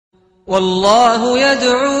والله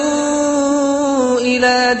يدعو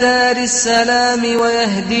إلى دار السلام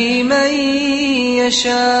ويهدي من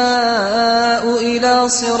يشاء إلى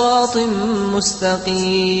صراط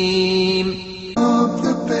مستقيم.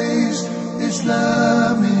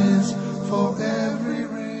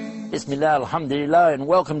 Bismillah, alhamdulillah, and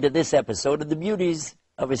welcome to this episode of The Beauties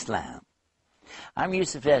of Islam. I'm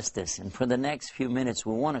Yusuf Estes, and for the next few minutes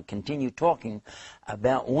we want to continue talking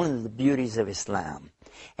about one of the beauties of Islam,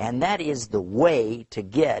 and that is the way to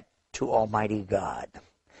get to Almighty God.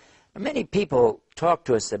 Many people talk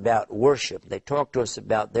to us about worship. They talk to us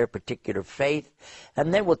about their particular faith,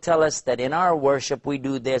 and they will tell us that in our worship we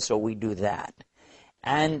do this or we do that.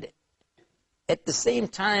 And at the same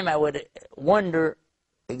time, I would wonder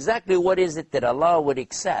exactly what is it that Allah would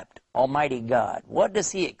accept, Almighty God. What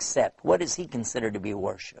does He accept? What does He consider to be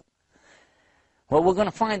worship? Well, we're going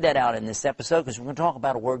to find that out in this episode because we're going to talk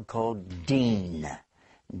about a word called deen.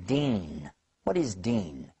 Deen. What is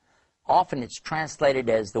deen? Often it's translated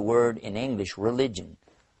as the word in English, religion.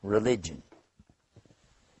 Religion.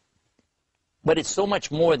 But it's so much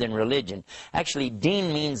more than religion. Actually,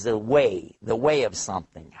 deen means the way of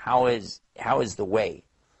something. How is the way?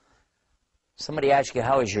 Somebody asks you,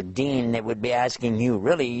 how is your deen? They would be asking you,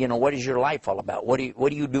 really, what is your life all about? What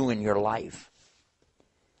do you do in your life?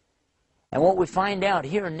 And what we find out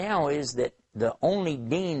here now is that the only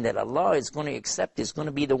deen that Allah is going to accept is going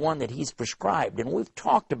to be the one that He's prescribed. And we've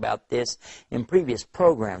talked about this in previous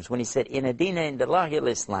programs when He said, Inna dina indallahi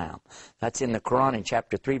al-Islam. That's in the Quran in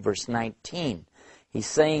chapter 3, verse 19. He's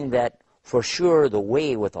saying that for sure the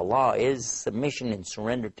way with Allah is submission and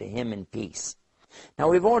surrender to Him in peace. Now,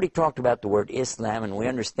 we've already talked about the word Islam, and we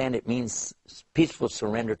understand it means peaceful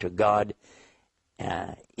surrender to God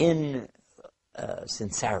in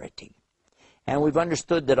sincerity. And we've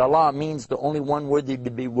understood that Allah means the only one worthy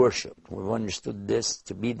to be worshipped. We've understood this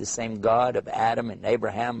to be the same God of Adam and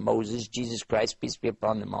Abraham, Moses, Jesus Christ, peace be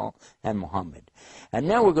upon them all, and Muhammad. And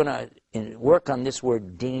now we're going to work on this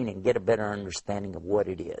word deen and get a better understanding of what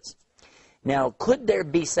it is. Now, could there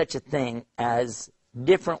be such a thing as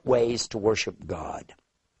different ways to worship God?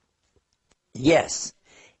 Yes,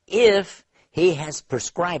 if He has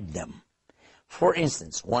prescribed them. For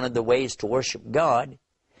instance, one of the ways to worship God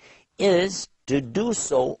is to do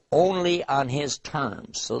so only on His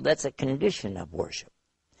terms. So that's a condition of worship.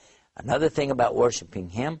 Another thing about worshiping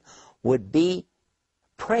Him would be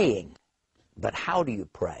praying. But how do you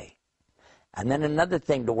pray? And then another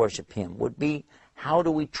thing to worship Him would be, how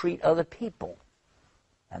do we treat other people?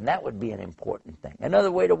 And that would be an important thing. Another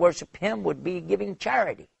way to worship Him would be giving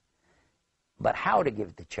charity. But how to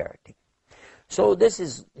give the charity? So this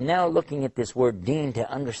is now looking at this word deen to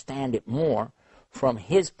understand it more from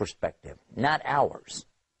His perspective, not ours.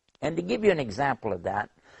 And to give you an example of that,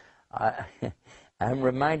 I'm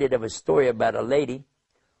reminded of a story about a lady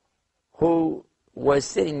who was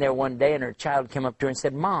sitting there one day and her child came up to her and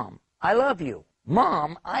said, Mom, I love you.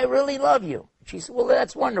 Mom, I really love you. She said, well,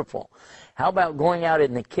 that's wonderful. How about going out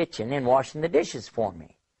in the kitchen and washing the dishes for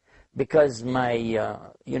me? Because my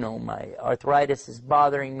arthritis is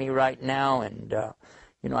bothering me right now, and,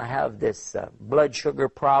 I have this blood sugar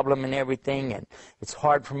problem and everything, and it's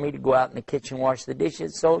hard for me to go out in the kitchen and wash the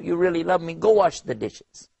dishes, so you really love me, go wash the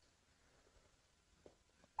dishes.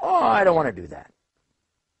 Oh, I don't want to do that,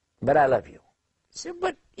 but I love you. She said,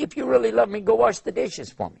 but if you really love me, go wash the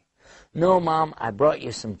dishes for me. No, Mom, I brought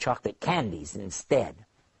you some chocolate candies instead.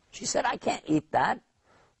 She said, I can't eat that.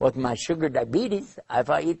 With my sugar diabetes, if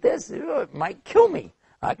I eat this, it might kill me.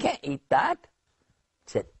 I can't eat that. I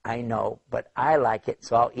said, I know, but I like it,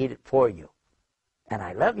 so I'll eat it for you. And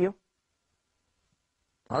I love you.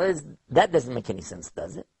 Well, that doesn't make any sense,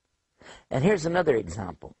 does it? And here's another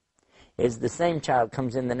example. Is the same child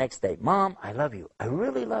comes in the next day. Mom, I love you. I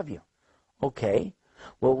really love you. Okay.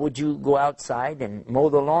 Well, would you go outside and mow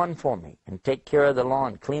the lawn for me and take care of the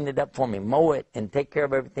lawn, clean it up for me, mow it and take care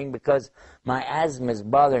of everything because my asthma is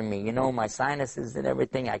bothering me, my sinuses and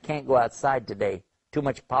everything. I can't go outside today. Too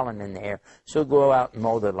much pollen in the air. So go out and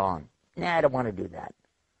mow the lawn. Nah, I don't want to do that.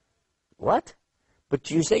 What? But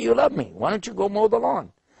you say you love me. Why don't you go mow the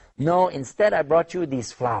lawn? No, instead I brought you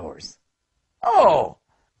these flowers. Oh,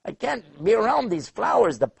 I can't be around these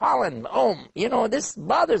flowers, the pollen. Oh, this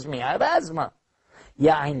bothers me. I have asthma.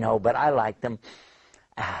 Yeah, I know, but I like them,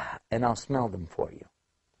 and I'll smell them for you.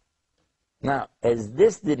 Now, as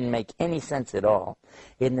this didn't make any sense at all,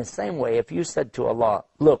 in the same way, if you said to Allah,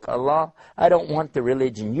 look, Allah, I don't want the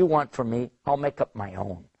religion you want from me, I'll make up my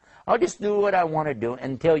own. I'll just do what I want to do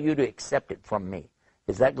and tell you to accept it from me.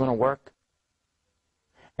 Is that going to work?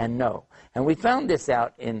 and know. And we found this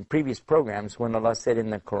out in previous programs when Allah said in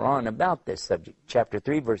the Quran about this subject, chapter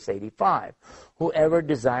 3, verse 85, whoever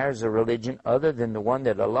desires a religion other than the one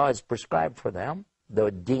that Allah has prescribed for them, the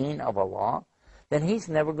deen of Allah, then He's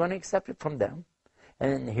never going to accept it from them.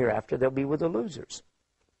 And hereafter they'll be with the losers.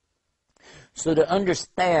 So to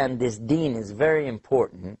understand this deen is very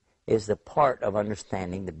important, is the part of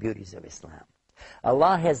understanding the beauties of Islam.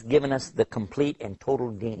 Allah has given us the complete and total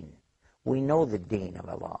deen. We know the deen of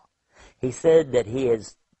Allah. He said that He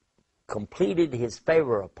has completed His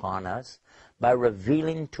favor upon us by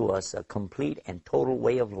revealing to us a complete and total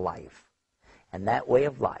way of life. And that way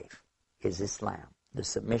of life is Islam, the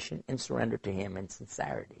submission and surrender to Him in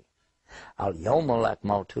sincerity. Al-yawma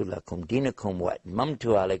akmaltu lakum dinakum wa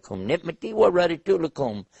atmamtu alaykum ni'mati wa raditu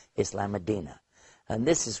lakum Islam ad-dina. And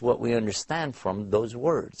this is what we understand from those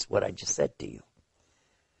words, what I just said to you.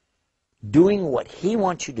 Doing what He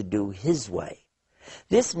wants you to do His way.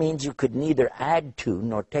 This means you could neither add to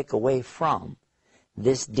nor take away from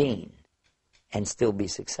this deen and still be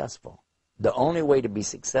successful. The only way to be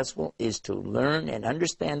successful is to learn and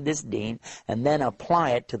understand this deen and then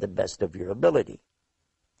apply it to the best of your ability.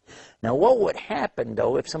 Now, what would happen,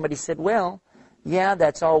 though, if somebody said, well, yeah,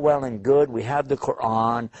 that's all well and good. We have the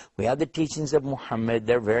Quran. We have the teachings of Muhammad.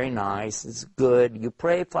 They're very nice. It's good. You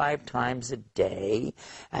pray 5 times a day,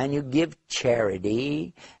 and you give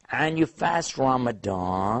charity, and you fast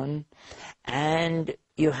Ramadan, and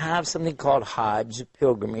you have something called Hajj,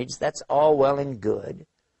 pilgrimage. That's all well and good.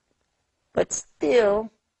 But still,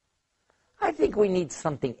 I think we need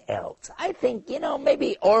something else. I think,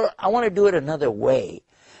 maybe, or I want to do it another way.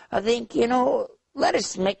 I think, let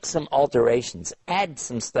us make some alterations, add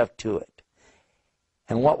some stuff to it.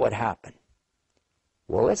 And what would happen?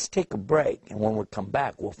 Well, let's take a break, and when we come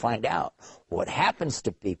back, we'll find out what happens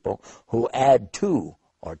to people who add to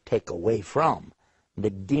or take away from the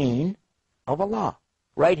deen of Allah,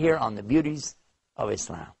 right here on the Beauties of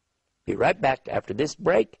Islam. Be right back after this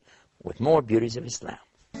break with more Beauties of Islam.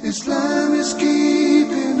 Islam is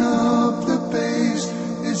keeping up the pace.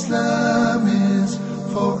 Islam is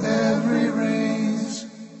for every race.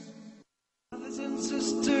 Brothers and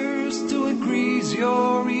sisters, to increase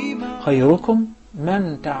your iman. خيركم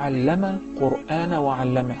من تعلم القرآن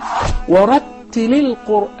وعلمه ورتل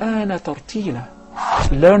القرآن ترتيلا.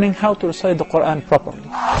 Learning how to recite the Quran properly,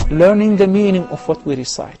 learning the meaning of what we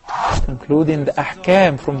recite, including the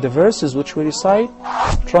ahkam from the verses which we recite,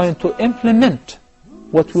 trying to implement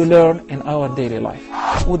what we learn in our daily life.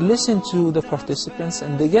 Would listen to the participants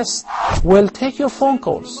and the guests. We'll take your phone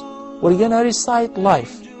calls. We're going to recite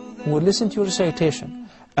live. We'll listen to your recitation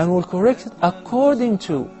and we'll correct it according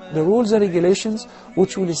to the rules and regulations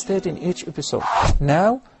which we'll state in each episode.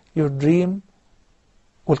 Now your dream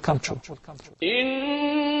will come true.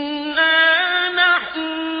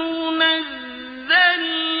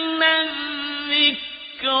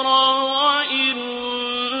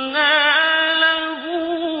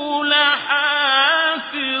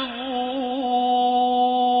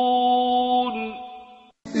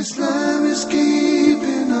 Islam is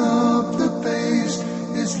keeping up the pace.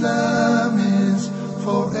 Islam is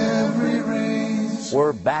for every race.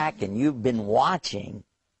 We're back, and you've been watching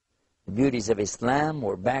the Beauties of Islam.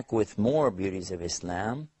 We're back with more Beauties of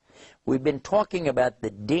Islam. We've been talking about the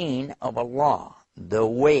deen of Allah, the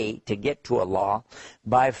way to get to Allah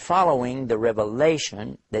by following the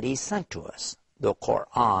revelation that He sent to us, the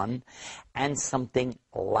Quran, and something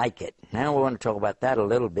like it. Now we want to talk about that a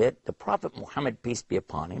little bit. The Prophet Muhammad, peace be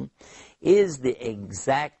upon him, is the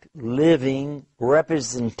exact living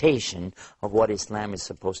representation of what Islam is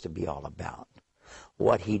supposed to be all about.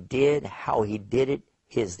 What he did, how he did it,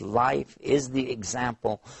 his life is the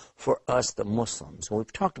example for us, the Muslims.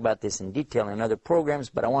 We've talked about this in detail in other programs,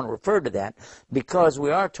 but I want to refer to that because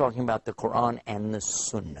we are talking about the Quran and the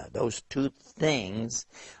Sunnah. Those two things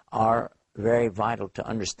are very vital to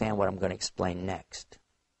understand what I'm going to explain next.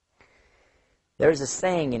 There's a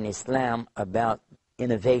saying in Islam about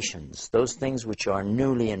innovations, those things which are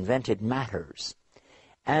newly invented matters.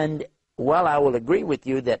 And while I will agree with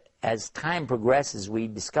you that as time progresses, we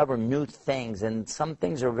discover new things, and some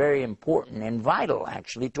things are very important and vital,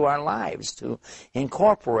 actually, to our lives, to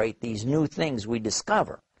incorporate these new things we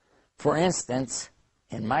discover. For instance,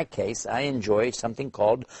 in my case, I enjoy something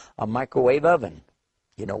called a microwave oven.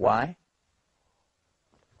 You know why?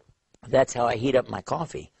 That's how I heat up my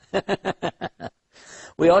coffee.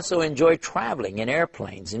 We also enjoy traveling in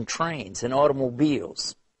airplanes, in trains, in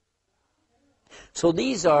automobiles. So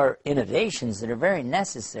these are innovations that are very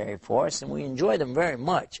necessary for us, and we enjoy them very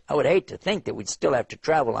much. I would hate to think that we'd still have to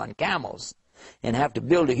travel on camels and have to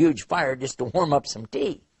build a huge fire just to warm up some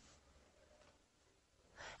tea.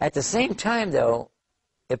 At the same time, though,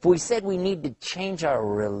 if we said we need to change our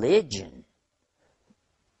religion,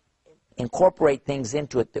 incorporate things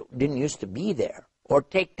into it that didn't used to be there, or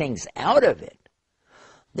take things out of it,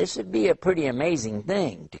 this would be a pretty amazing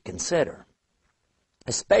thing to consider,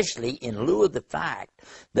 especially in lieu of the fact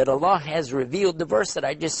that Allah has revealed the verse that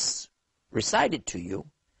I just recited to you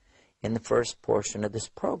in the first portion of this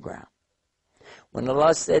program. When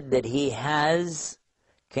Allah said that He has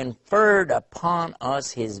conferred upon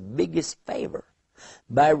us His biggest favor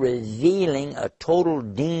by revealing a total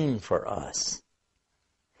deen for us.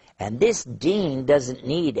 And this deen doesn't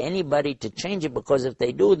need anybody to change it, because if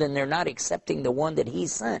they do, then they're not accepting the one that He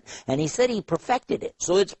sent. And He said He perfected it.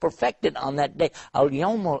 So it's perfected on that day.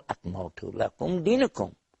 Al-yawma akmaltu lakum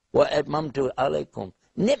dinakum wa atmamtu alaykum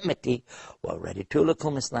ni'mati wa raditu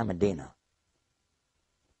lakum Islam ad-dina.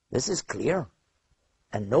 This is clear.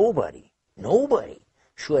 And nobody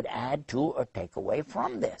should add to or take away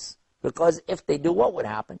from this. Because if they do, what would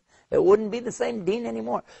happen? It wouldn't be the same deen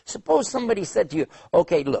anymore. Suppose somebody said to you,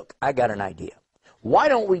 okay, look, I got an idea. Why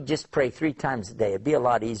don't we just pray 3 times a day? It'd be a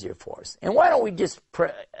lot easier for us. And why don't we just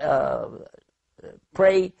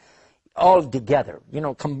pray all together? You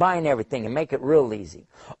know, combine everything and make it real easy.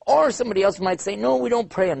 Or somebody else might say, no, we don't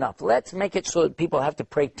pray enough. Let's make it so that people have to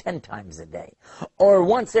pray 10 times a day. Or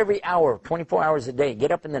once every hour, 24 hours a day.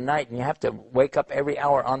 Get up in the night and you have to wake up every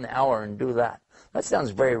hour on the hour and do that. That sounds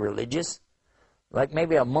very religious, like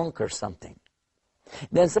maybe a monk or something.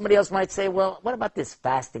 Then somebody else might say, well, what about this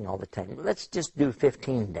fasting all the time? Let's just do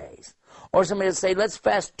 15 days. Or somebody will say, let's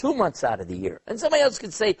fast 2 months out of the year. And somebody else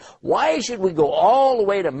could say, why should we go all the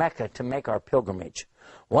way to Mecca to make our pilgrimage?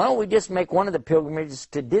 Why don't we just make one of the pilgrimages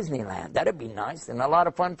to Disneyland? That'd be nice and a lot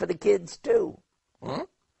of fun for the kids too.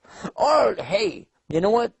 Or, hey, you know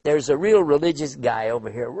what? There's a real religious guy over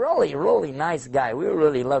here. Really nice guy. We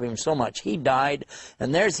really love him so much. He died,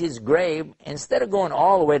 and there's his grave. Instead of going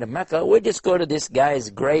all the way to Mecca, we just go to this guy's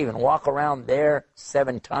grave and walk around there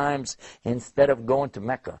 7 times instead of going to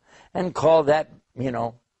Mecca, and call that, you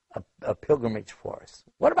know, a pilgrimage for us.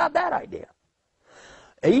 What about that idea?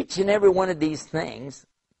 Each and every one of these things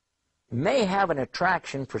may have an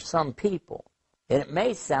attraction for some people, and it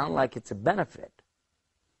may sound like it's a benefit.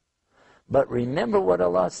 But remember what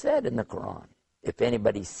Allah said in the Quran. If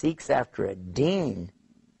anybody seeks after a deen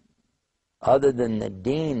other than the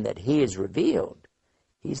deen that He has revealed,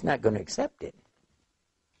 He's not going to accept it.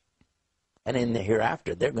 And in the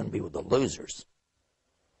hereafter, they're going to be with the losers.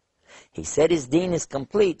 He said His deen is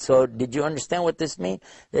complete. So did you understand what this means?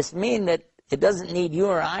 This means that it doesn't need you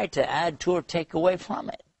or I to add to or take away from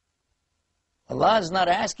it. Allah is not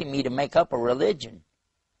asking me to make up a religion.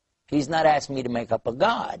 He's not asking me to make up a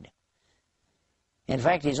God. In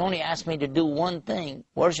fact, He's only asked me to do one thing,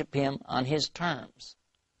 worship Him on His terms.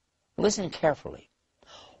 Listen carefully.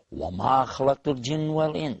 وَمَا خَلَقْتُ الْجِنَّ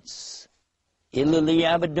وَالْإِنسَ إِلَّا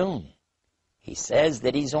لِيَعْبُدُونِ. He says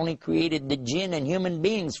that He's only created the jinn and human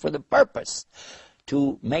beings for the purpose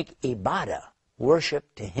to make ibadah,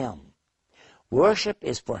 worship to Him. Worship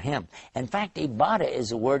is for Him. In fact, ibadah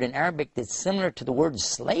is a word in Arabic that's similar to the word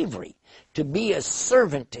slavery. To be a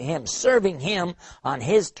servant to Him, serving Him on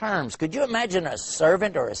His terms. Could you imagine a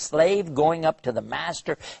servant or a slave going up to the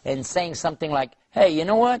master and saying something like, hey, you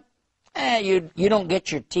know what? You don't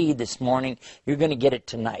get your tea this morning. You're going to get it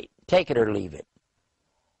tonight. Take it or leave it.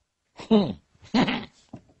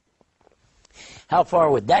 How far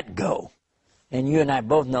would that go? And you and I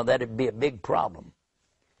both know that would be a big problem.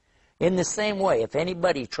 In the same way, if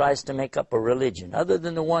anybody tries to make up a religion other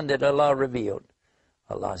than the one that Allah revealed,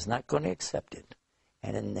 Allah is not going to accept it.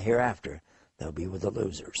 And in the hereafter, they'll be with the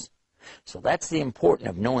losers. So that's the importance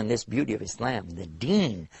of knowing this beauty of Islam, the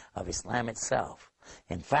deen of Islam itself.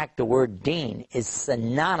 In fact, the word deen is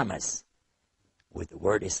synonymous with the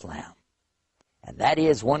word Islam. And that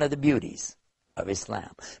is one of the beauties of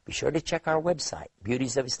Islam. Be sure to check our website,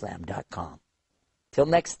 beautiesofislam.com. Till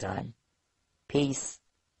next time, peace.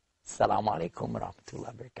 Assalamu alaikum wa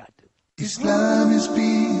rahmatullahi wa barakatuh. Islam is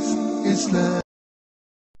peace. Islam